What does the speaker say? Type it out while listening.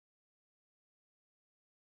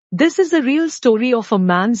This is the real story of a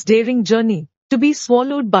man's daring journey to be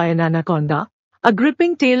swallowed by an anaconda. A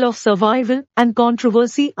gripping tale of survival and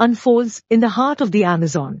controversy unfolds in the heart of the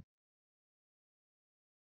Amazon.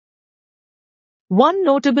 One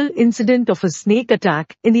notable incident of a snake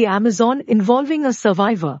attack in the Amazon involving a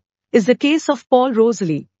survivor is the case of Paul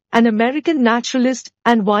Rosolie, an American naturalist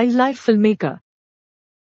and wildlife filmmaker.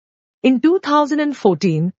 In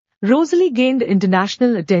 2014, Rosolie gained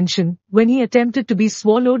international attention when he attempted to be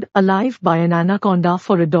swallowed alive by an anaconda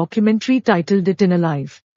for a documentary titled It in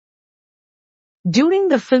Alive. During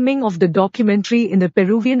the filming of the documentary in the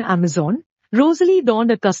Peruvian Amazon, Rosolie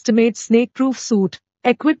donned a custom-made snake-proof suit,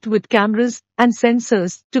 equipped with cameras and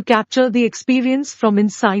sensors to capture the experience from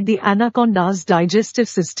inside the anaconda's digestive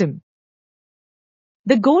system.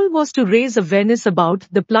 The goal was to raise awareness about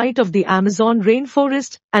the plight of the Amazon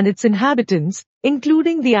rainforest and its inhabitants,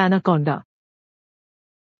 including the anaconda.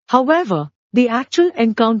 However, the actual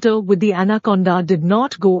encounter with the anaconda did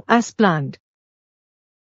not go as planned.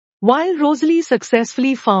 While Rosolie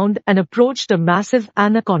successfully found and approached a massive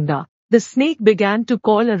anaconda, the snake began to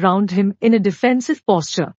coil around him in a defensive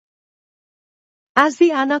posture. As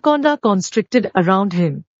the anaconda constricted around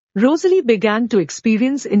him, Rosolie began to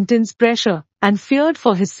experience intense pressure and feared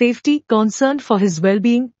for his safety, concerned for his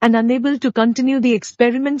well-being, and unable to continue the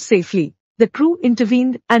experiment safely. The crew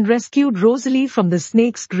intervened and rescued Rosolie from the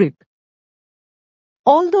snake's grip.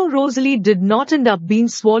 Although Rosolie did not end up being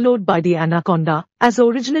swallowed by the anaconda, as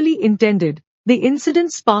originally intended, the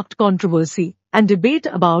incident sparked controversy and debate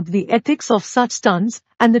about the ethics of such stunts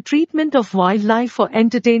and the treatment of wildlife for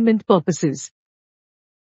entertainment purposes.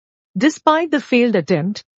 Despite the failed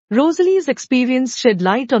attempt, Rosolie's experience shed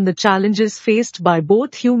light on the challenges faced by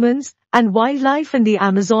both humans and wildlife in the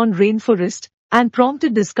Amazon rainforest and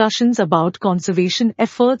prompted discussions about conservation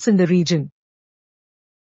efforts in the region.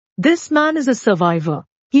 This man is a survivor.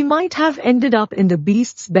 He might have ended up in the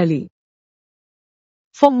beast's belly.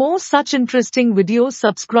 For more such interesting videos,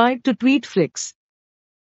 subscribe to Tweetflix.